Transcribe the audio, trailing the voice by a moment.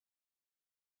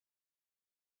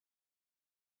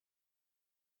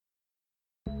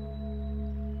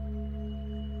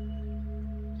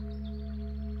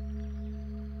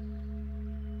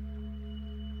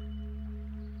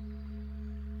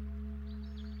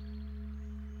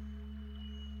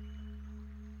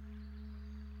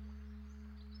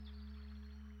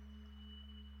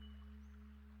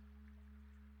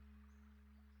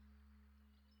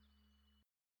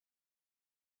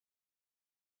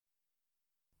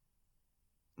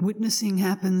Witnessing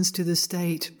happens to the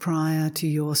state prior to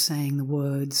your saying the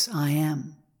words, I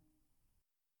am.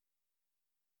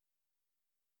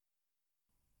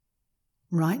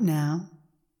 Right now,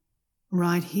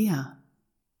 right here,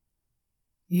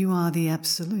 you are the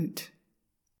Absolute,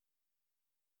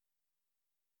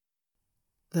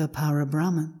 the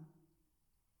Parabrahman.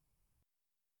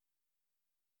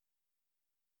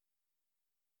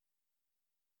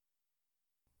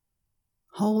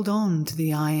 Hold on to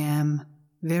the I am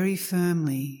very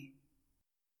firmly.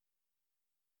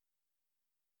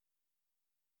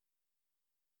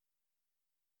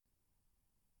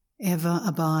 Ever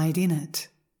abide in it.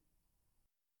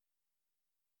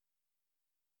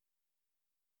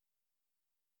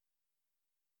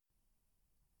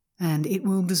 And it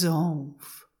will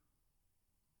dissolve.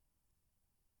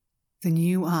 Then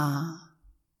you are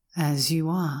as you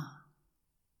are.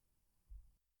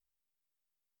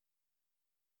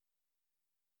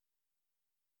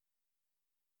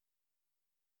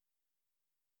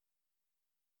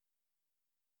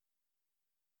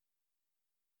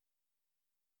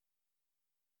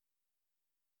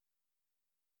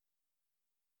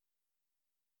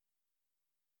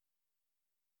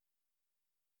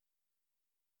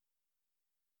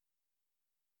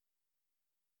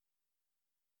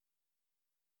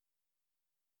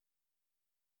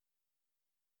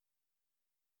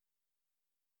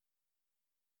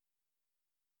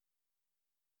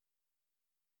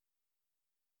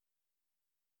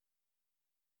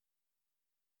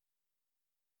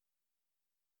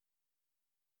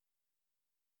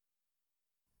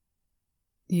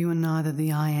 You are neither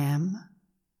the I am,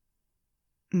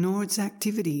 nor its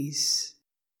activities.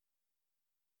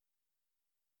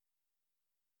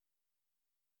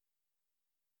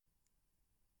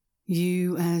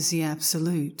 You as the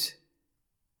Absolute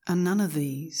are none of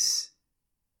these.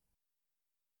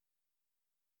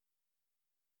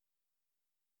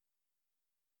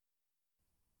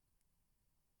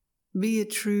 Be a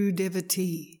true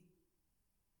devotee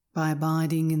by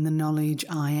abiding in the knowledge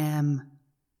I am,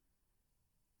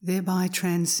 thereby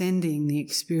transcending the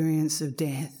experience of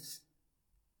death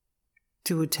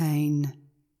to attain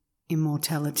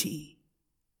immortality.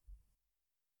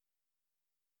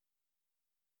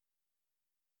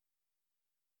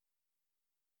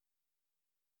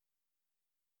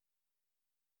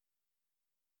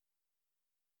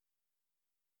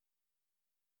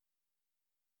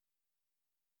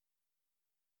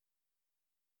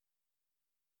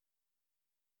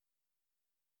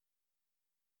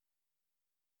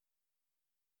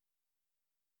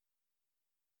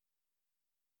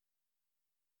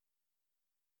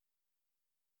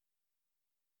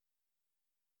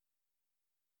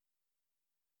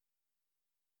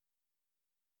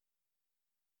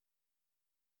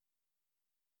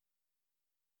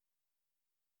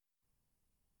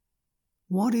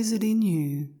 What is it in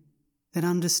you that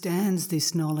understands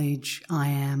this knowledge I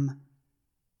am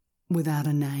without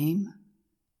a name,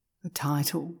 a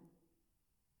title,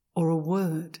 or a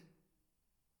word?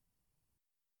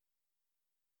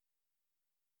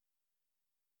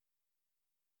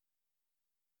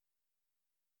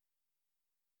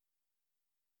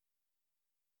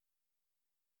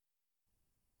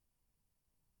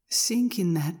 Sink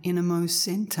in that innermost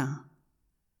centre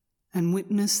and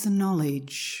witness the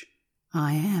knowledge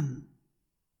I am.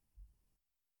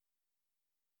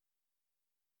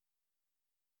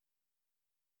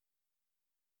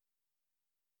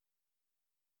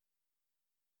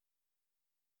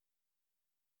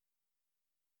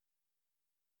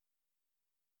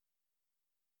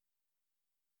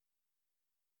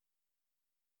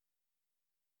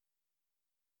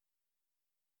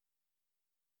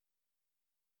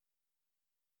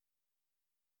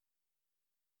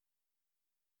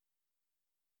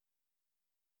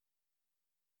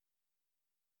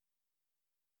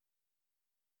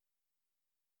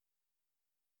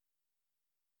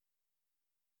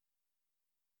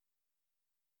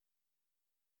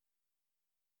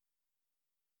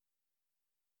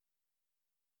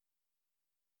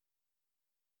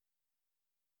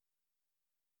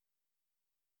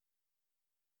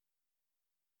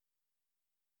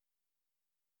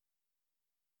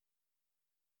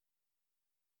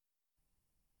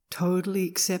 Totally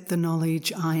accept the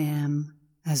knowledge I am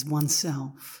as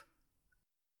oneself.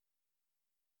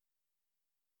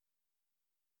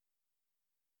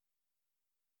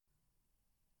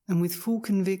 And with full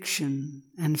conviction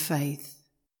and faith,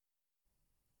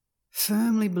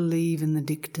 firmly believe in the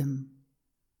dictum,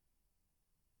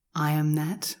 I am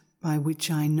that by which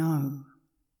I know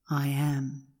I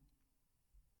am.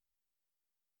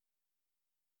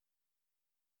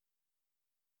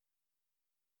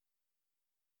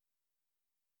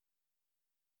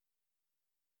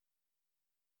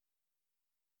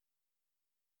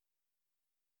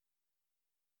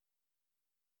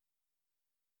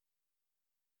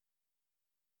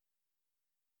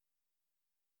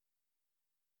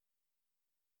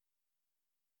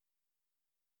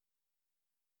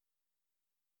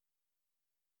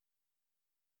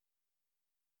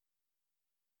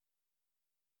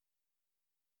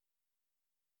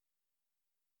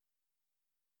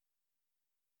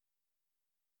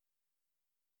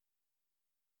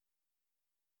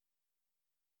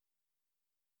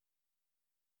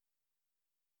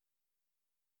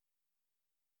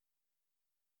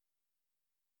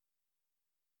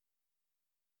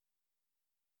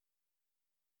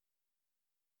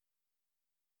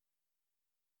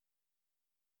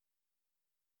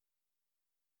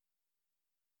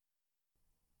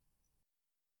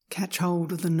 catch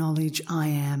hold of the knowledge I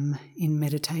am in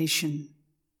meditation,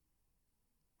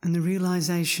 and the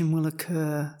realization will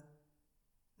occur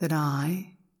that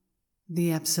I,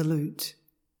 the Absolute,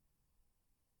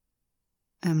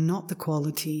 am not the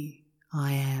quality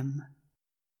I am.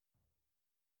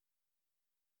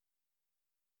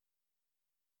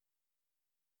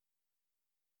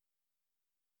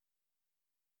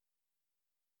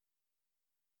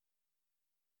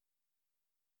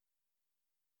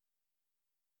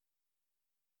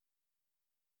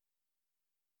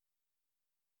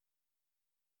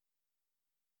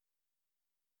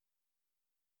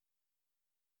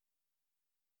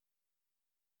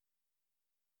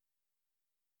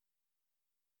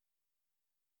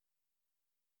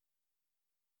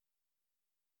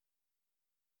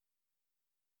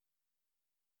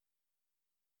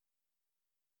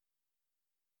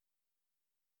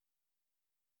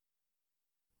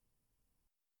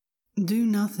 Do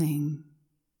nothing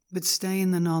but stay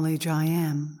in the knowledge I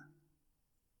am,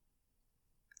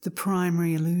 the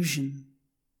primary illusion.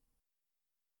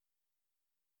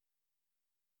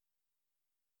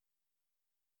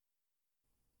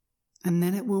 And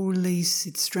then it will release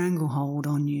its stranglehold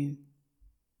on you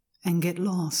and get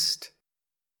lost.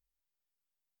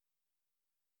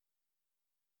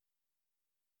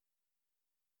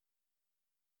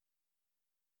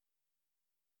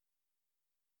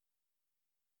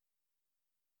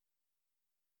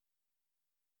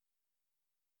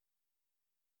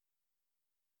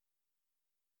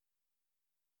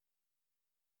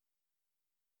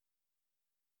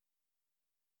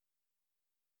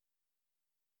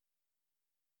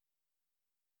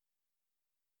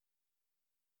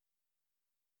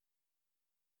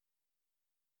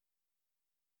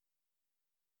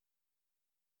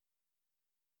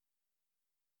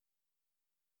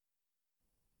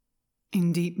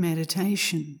 In deep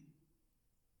meditation,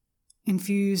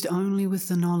 infused only with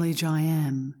the knowledge I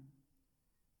am,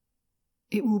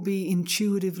 it will be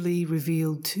intuitively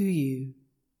revealed to you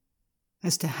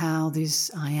as to how this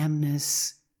I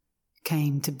amness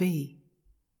came to be.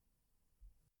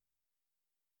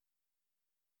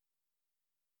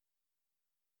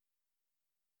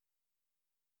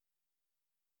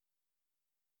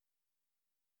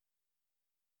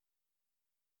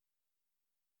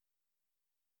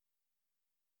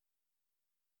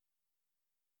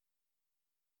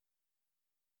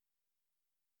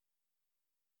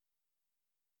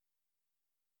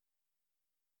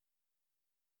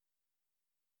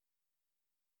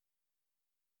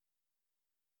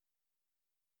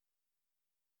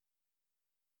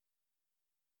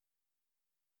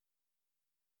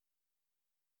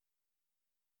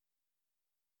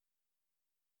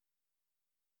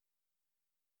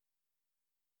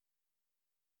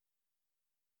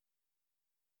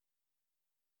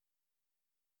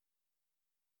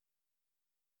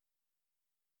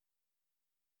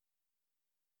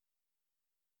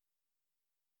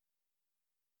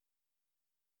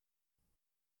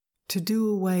 To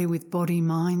do away with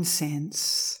body-mind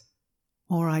sense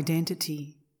or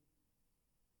identity,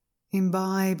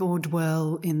 imbibe or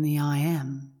dwell in the I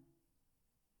am.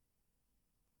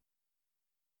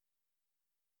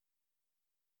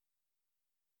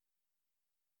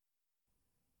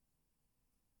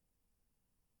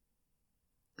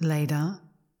 Later,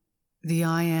 the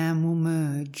I am will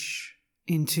merge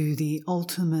into the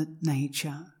ultimate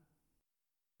nature.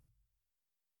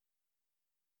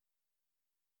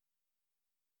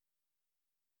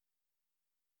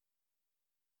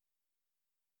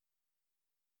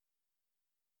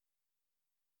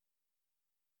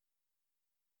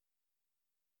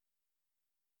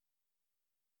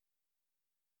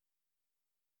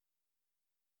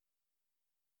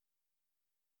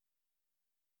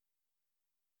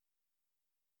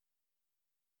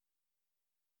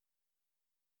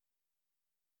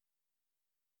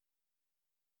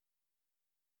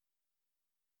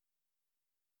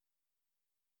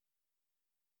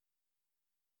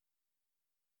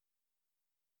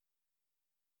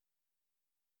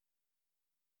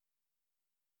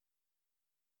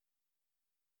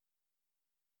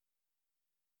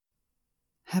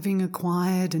 Having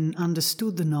acquired and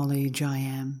understood the knowledge I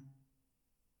am,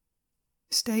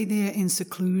 stay there in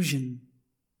seclusion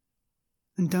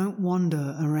and don't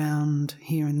wander around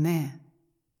here and there.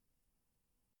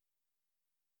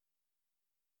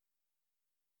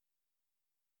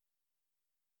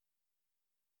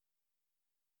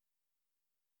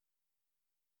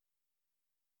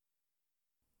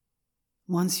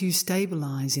 Once you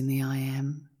stabilize in the I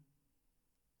am,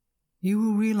 you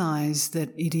will realize that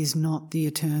it is not the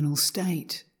eternal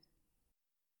state.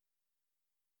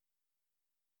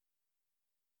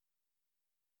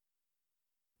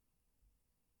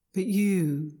 but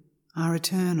you are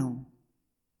eternal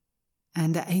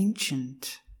and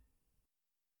ancient.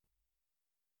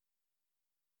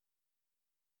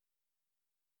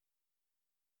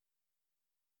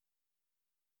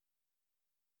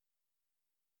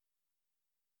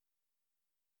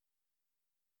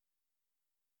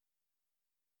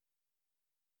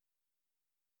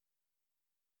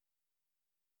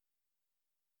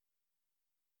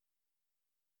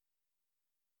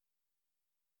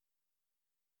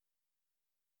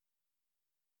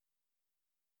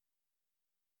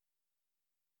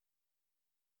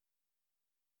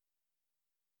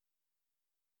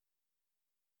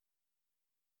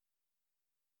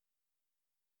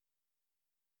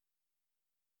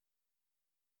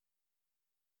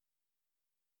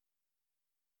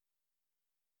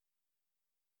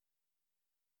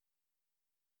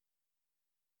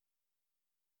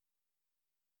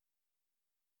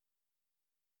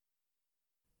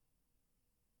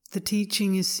 The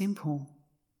teaching is simple.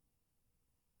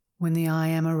 When the I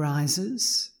Am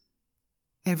arises,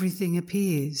 everything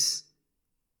appears.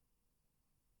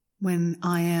 When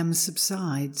I Am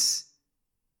subsides,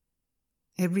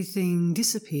 everything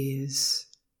disappears.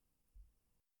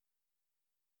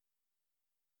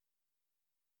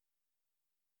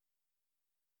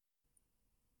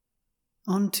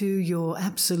 Onto your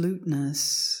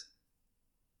absoluteness,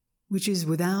 which is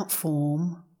without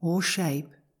form or shape,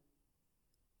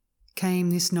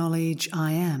 came this knowledge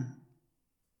I Am,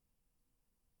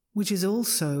 which is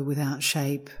also without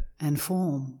shape and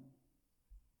form.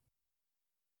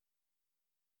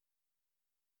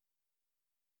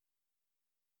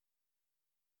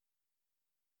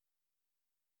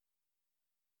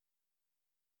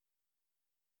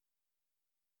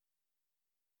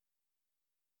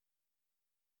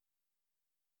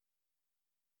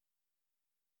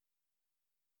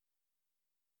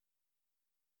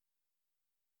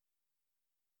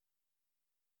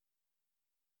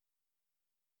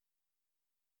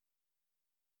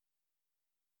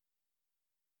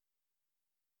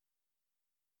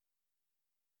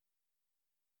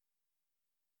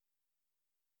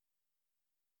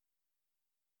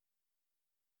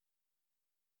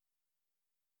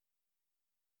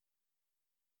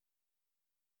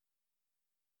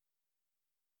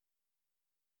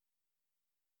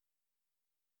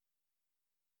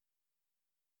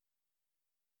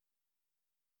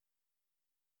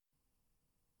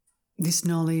 This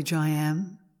knowledge I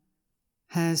Am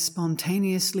has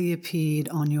spontaneously appeared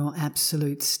on your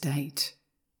absolute state.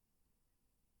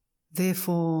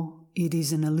 Therefore, it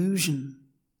is an illusion.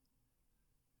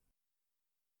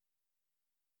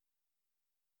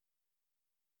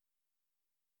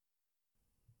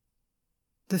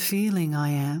 The feeling I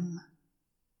Am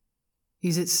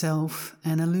is itself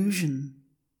an illusion.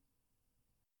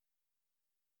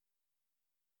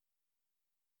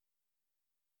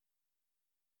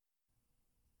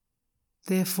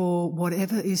 Therefore,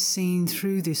 whatever is seen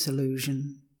through this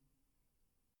illusion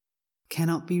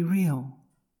cannot be real.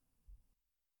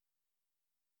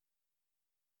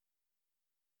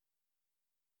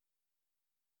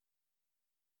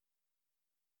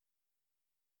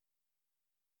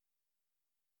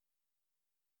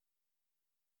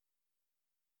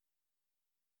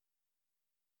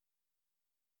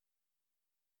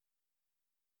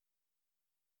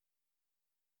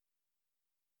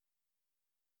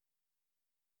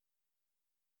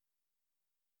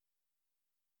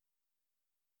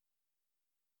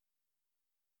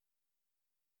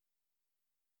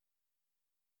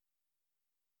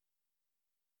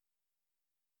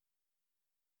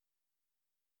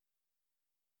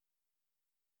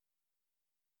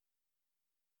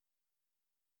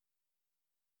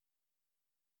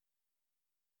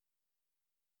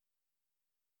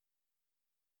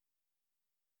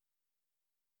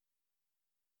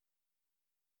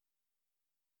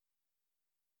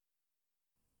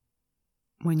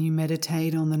 When you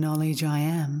meditate on the knowledge I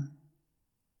Am,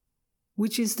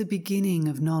 which is the beginning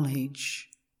of knowledge,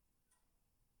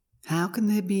 how can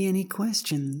there be any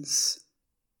questions?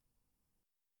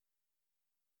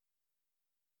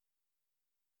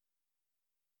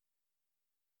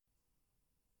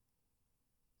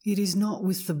 It is not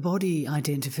with the body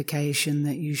identification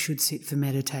that you should sit for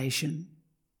meditation.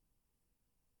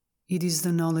 It is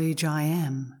the knowledge I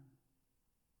Am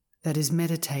that is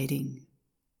meditating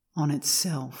on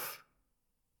itself.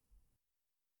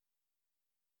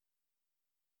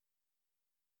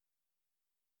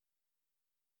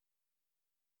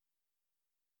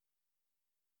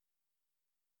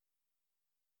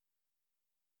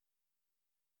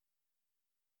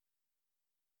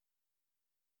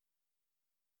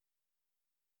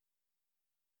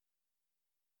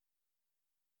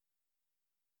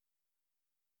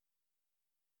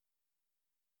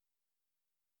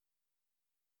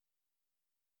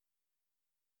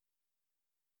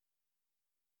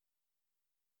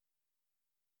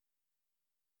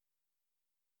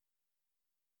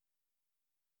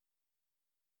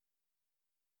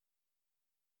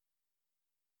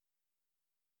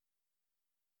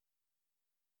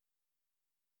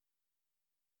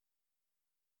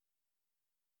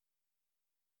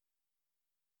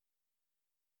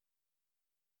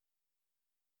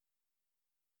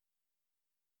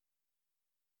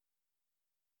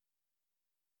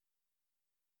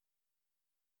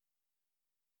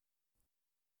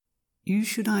 you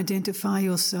should identify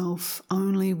yourself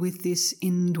only with this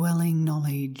indwelling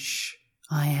knowledge,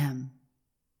 I am.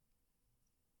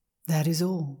 That is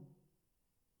all.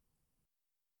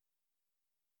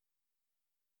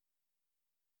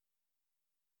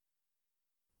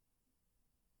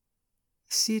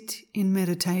 Sit in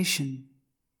meditation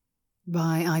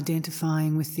by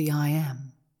identifying with the I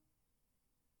am.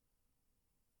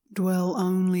 Dwell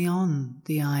only on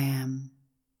the I am,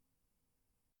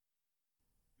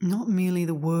 not merely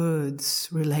the words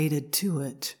related to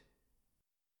it.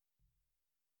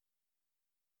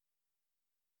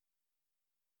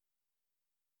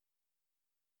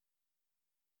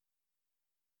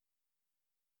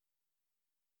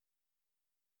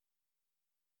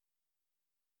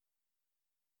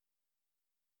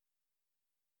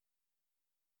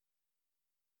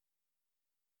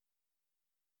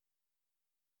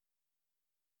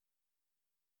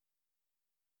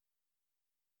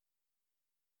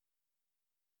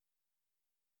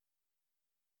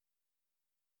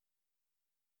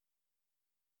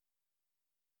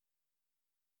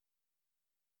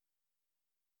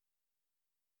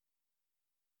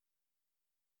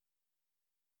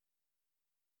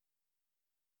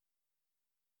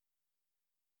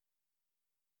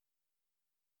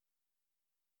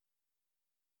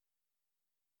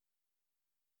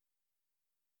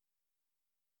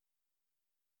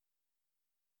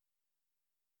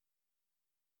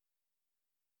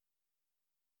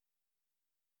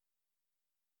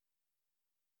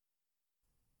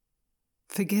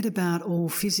 Forget about all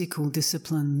physical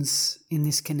disciplines in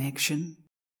this connection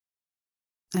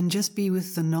and just be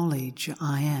with the knowledge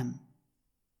I am.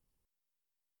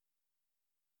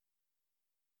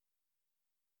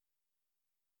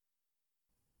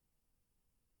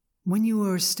 When you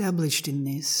are established in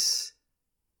this,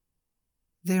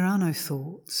 there are no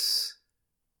thoughts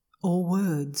or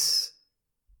words.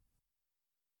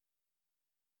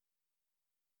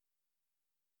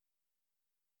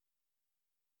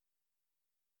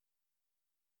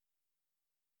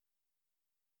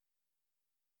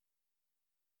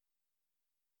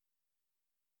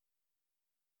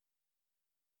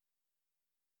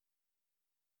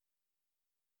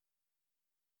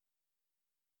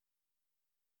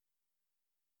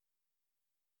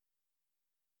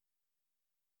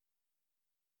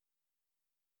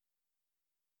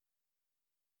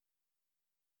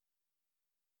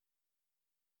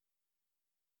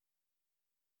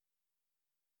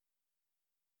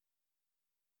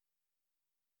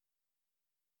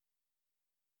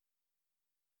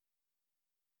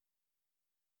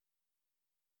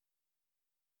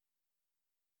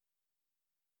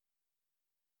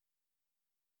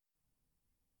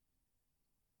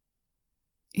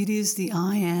 It is the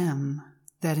I am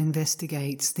that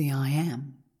investigates the I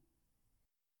am.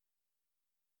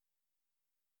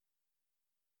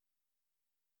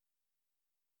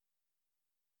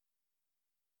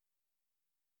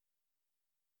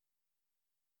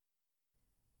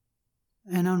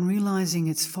 And on realizing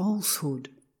its falsehood,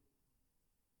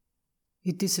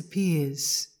 it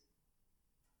disappears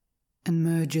and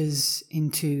merges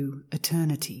into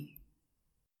eternity.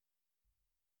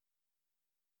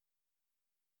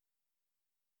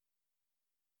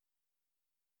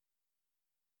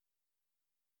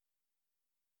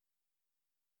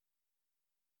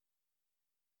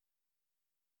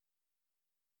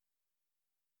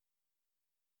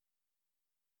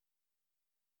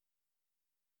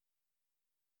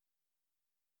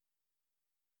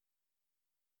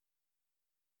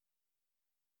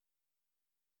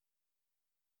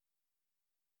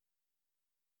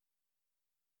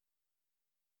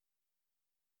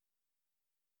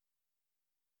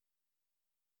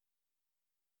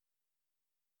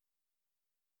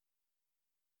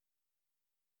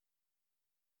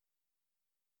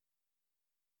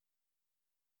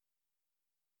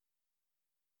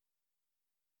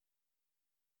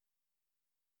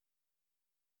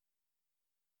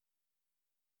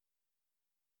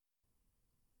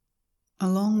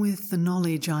 Along with the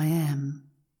knowledge I am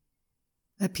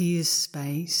appears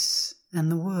space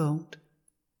and the world.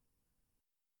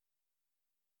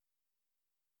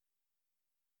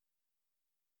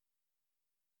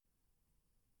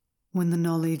 When the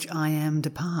knowledge I am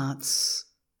departs,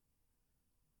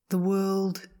 the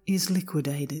world is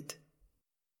liquidated.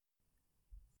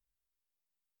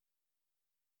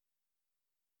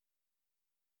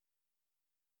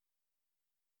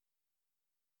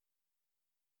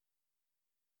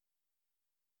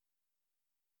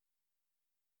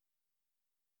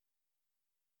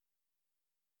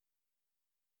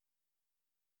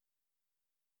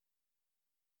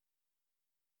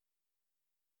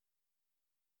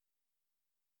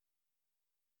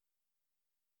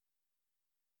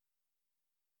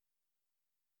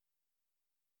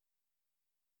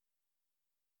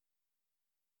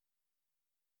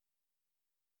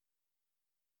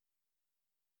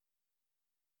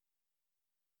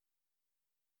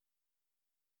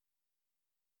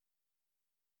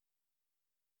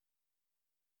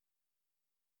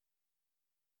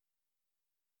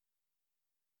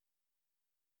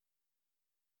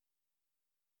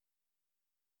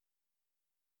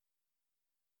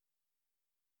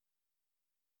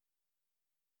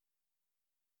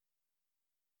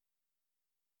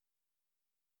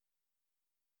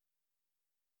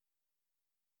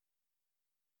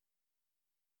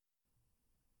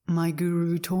 My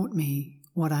Guru taught me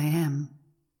what I am.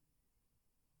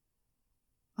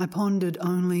 I pondered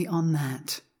only on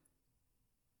that.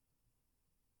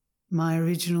 My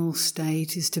original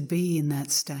state is to be in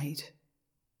that state,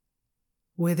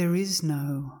 where there is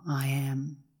no I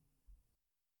am.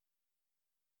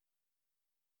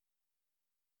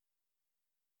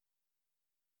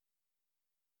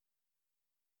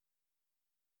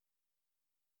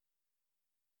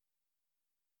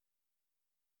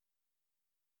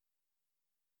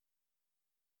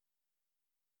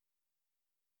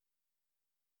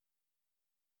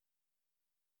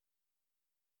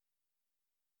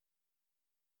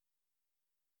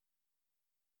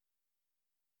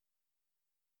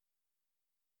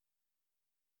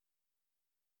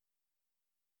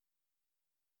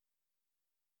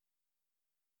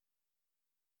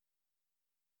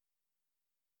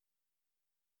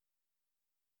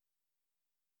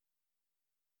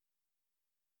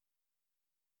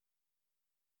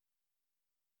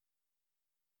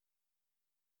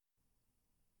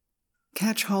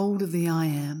 Catch hold of the I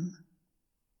am,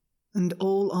 and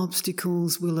all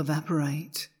obstacles will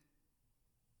evaporate.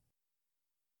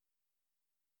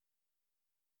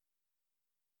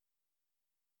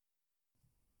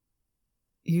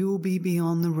 You will be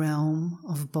beyond the realm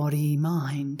of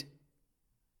body-mind.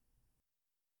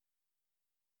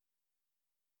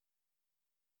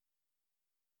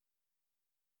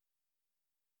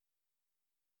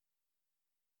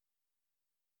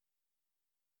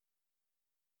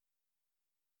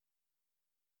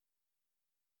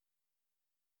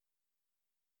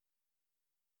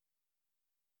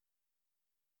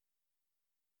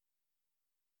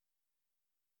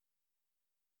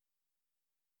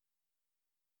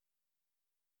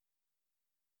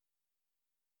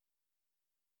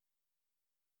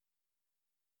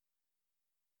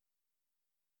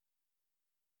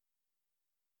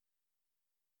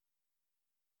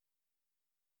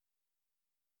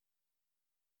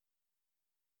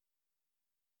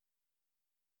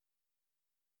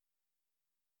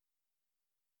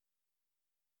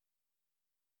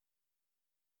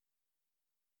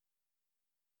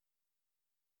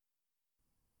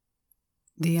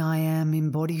 The I am in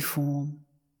body form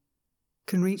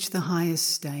can reach the highest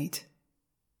state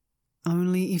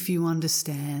only if you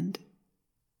understand,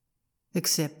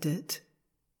 accept it,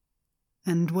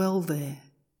 and dwell there.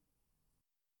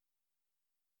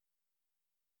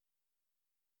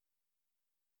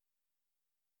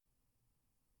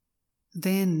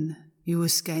 Then you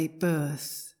escape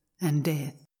birth and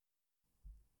death.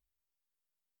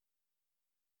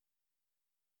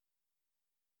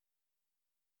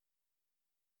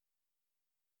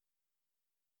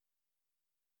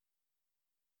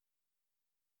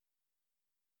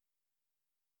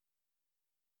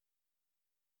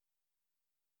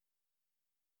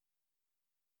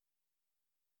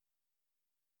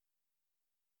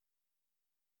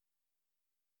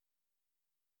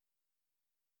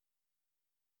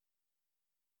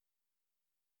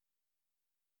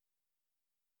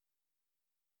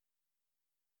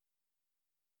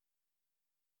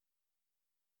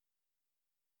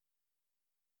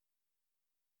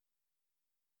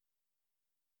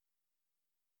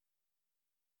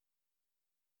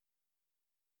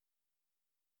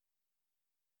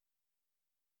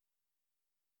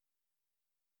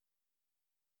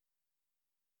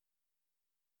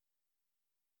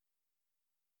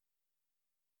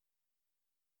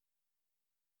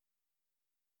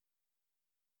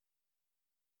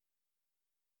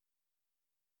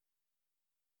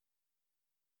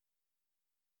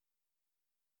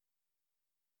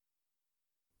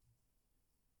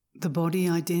 The body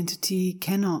identity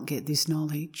cannot get this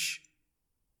knowledge.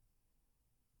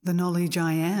 The knowledge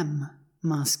I am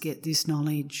must get this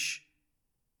knowledge.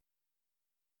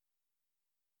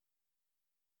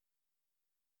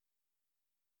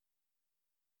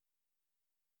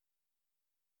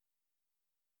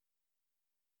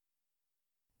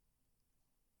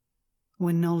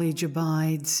 When knowledge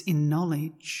abides in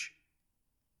knowledge,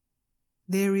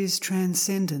 there is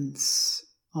transcendence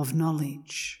of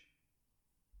knowledge.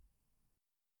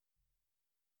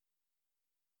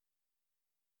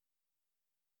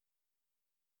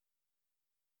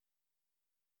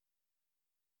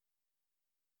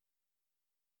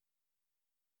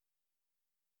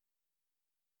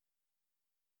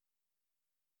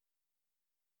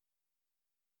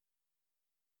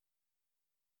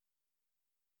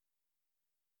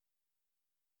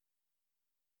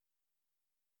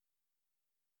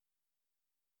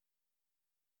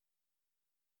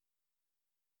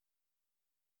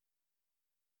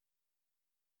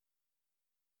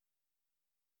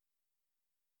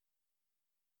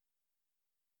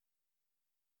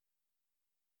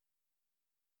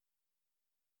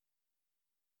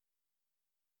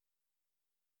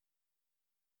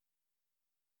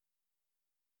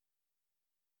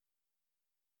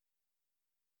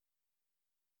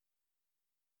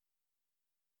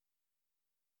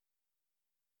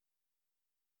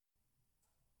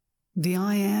 The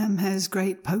I Am has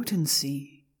great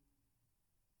potency.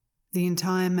 The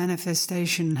entire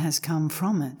manifestation has come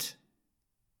from it.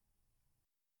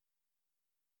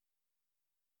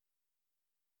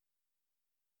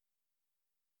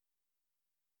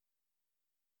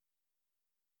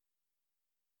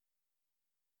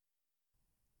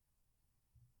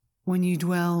 When you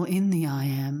dwell in the I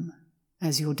Am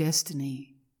as your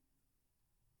destiny,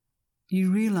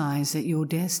 you realize that your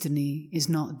destiny is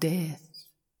not death,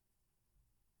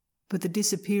 but the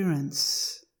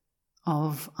disappearance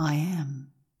of I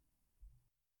Am.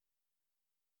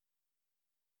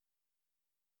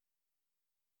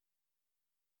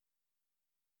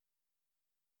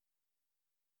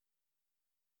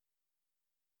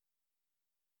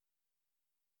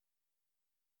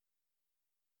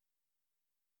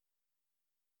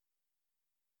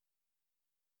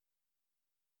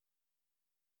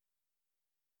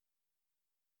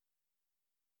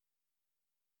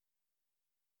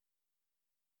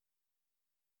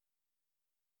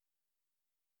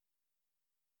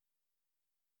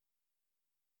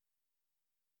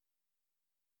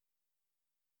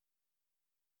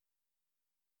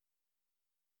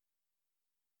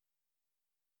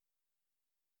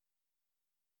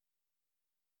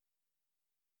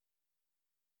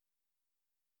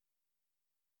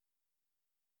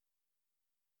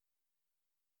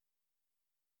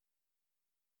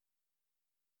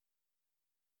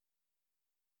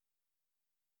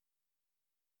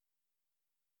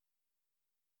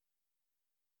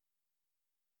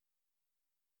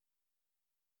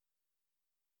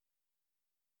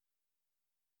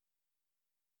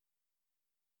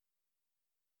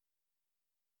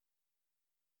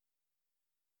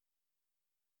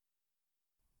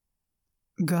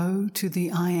 Go to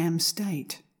the I Am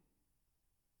state.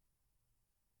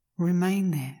 Remain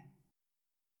there.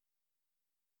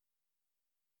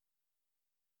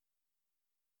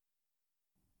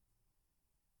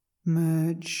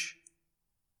 Merge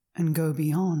and go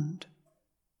beyond.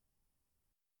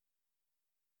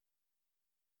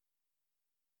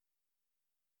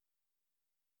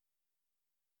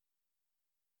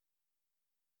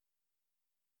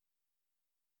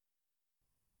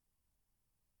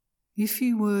 If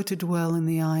you were to dwell in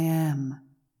the I Am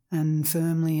and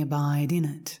firmly abide in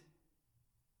it,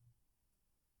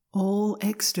 all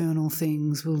external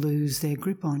things will lose their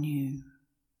grip on you.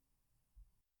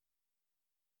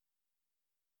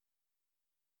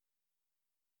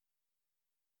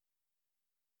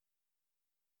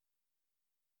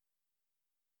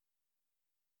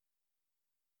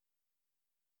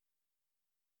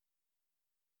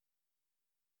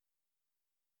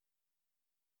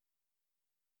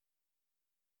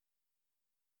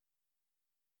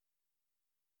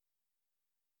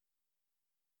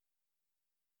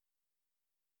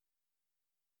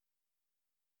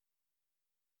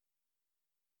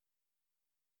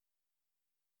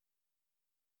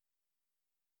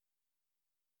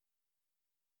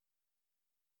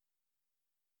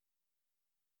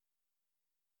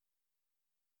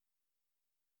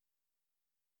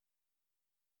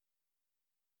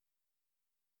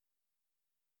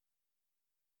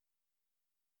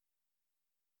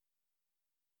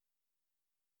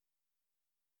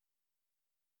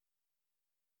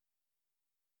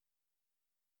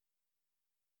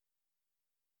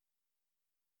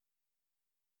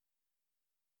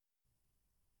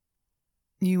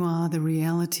 You are the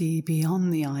reality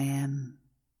beyond the I Am.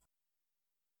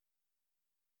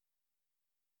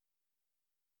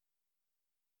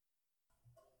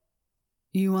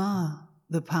 You are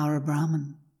the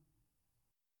Parabrahman.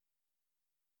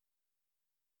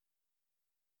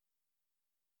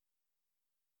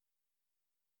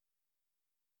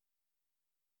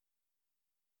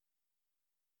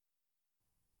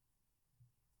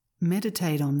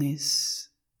 Meditate on this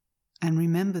and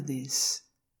remember this.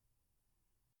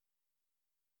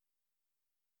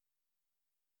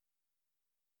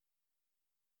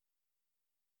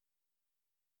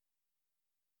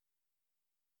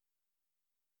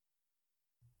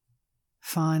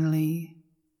 Finally,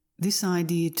 this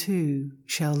idea too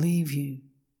shall leave you.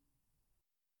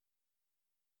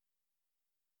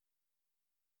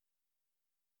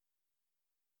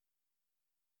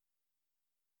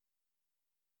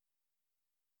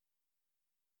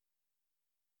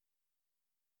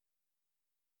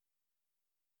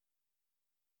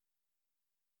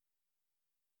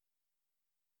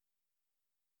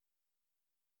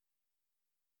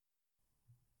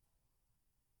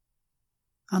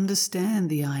 Understand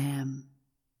the I Am.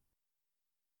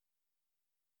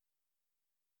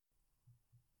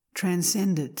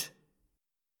 Transcend it.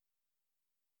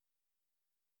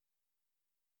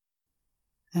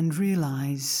 And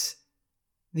realize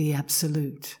the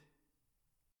Absolute.